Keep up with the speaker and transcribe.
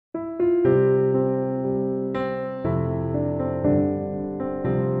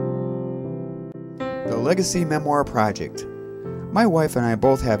Legacy Memoir Project. My wife and I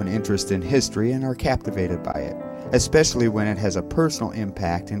both have an interest in history and are captivated by it, especially when it has a personal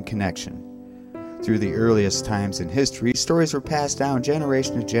impact and connection. Through the earliest times in history, stories were passed down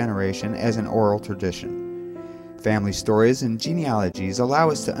generation to generation as an oral tradition. Family stories and genealogies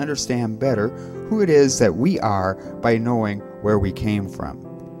allow us to understand better who it is that we are by knowing where we came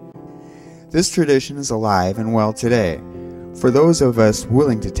from. This tradition is alive and well today, for those of us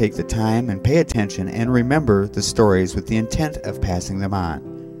willing to take the time and pay attention and remember the stories with the intent of passing them on.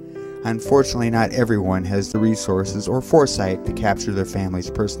 Unfortunately, not everyone has the resources or foresight to capture their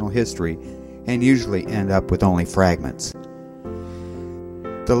family's personal history and usually end up with only fragments.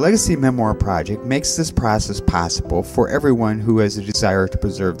 The Legacy Memoir Project makes this process possible for everyone who has a desire to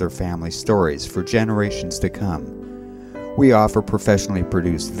preserve their family stories for generations to come. We offer professionally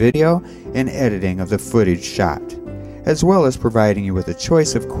produced video and editing of the footage shot, as well as providing you with a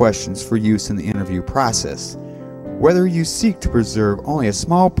choice of questions for use in the interview process. Whether you seek to preserve only a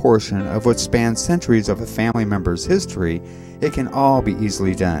small portion of what spans centuries of a family member's history, it can all be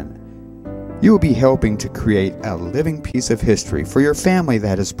easily done. You will be helping to create a living piece of history for your family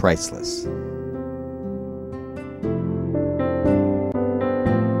that is priceless.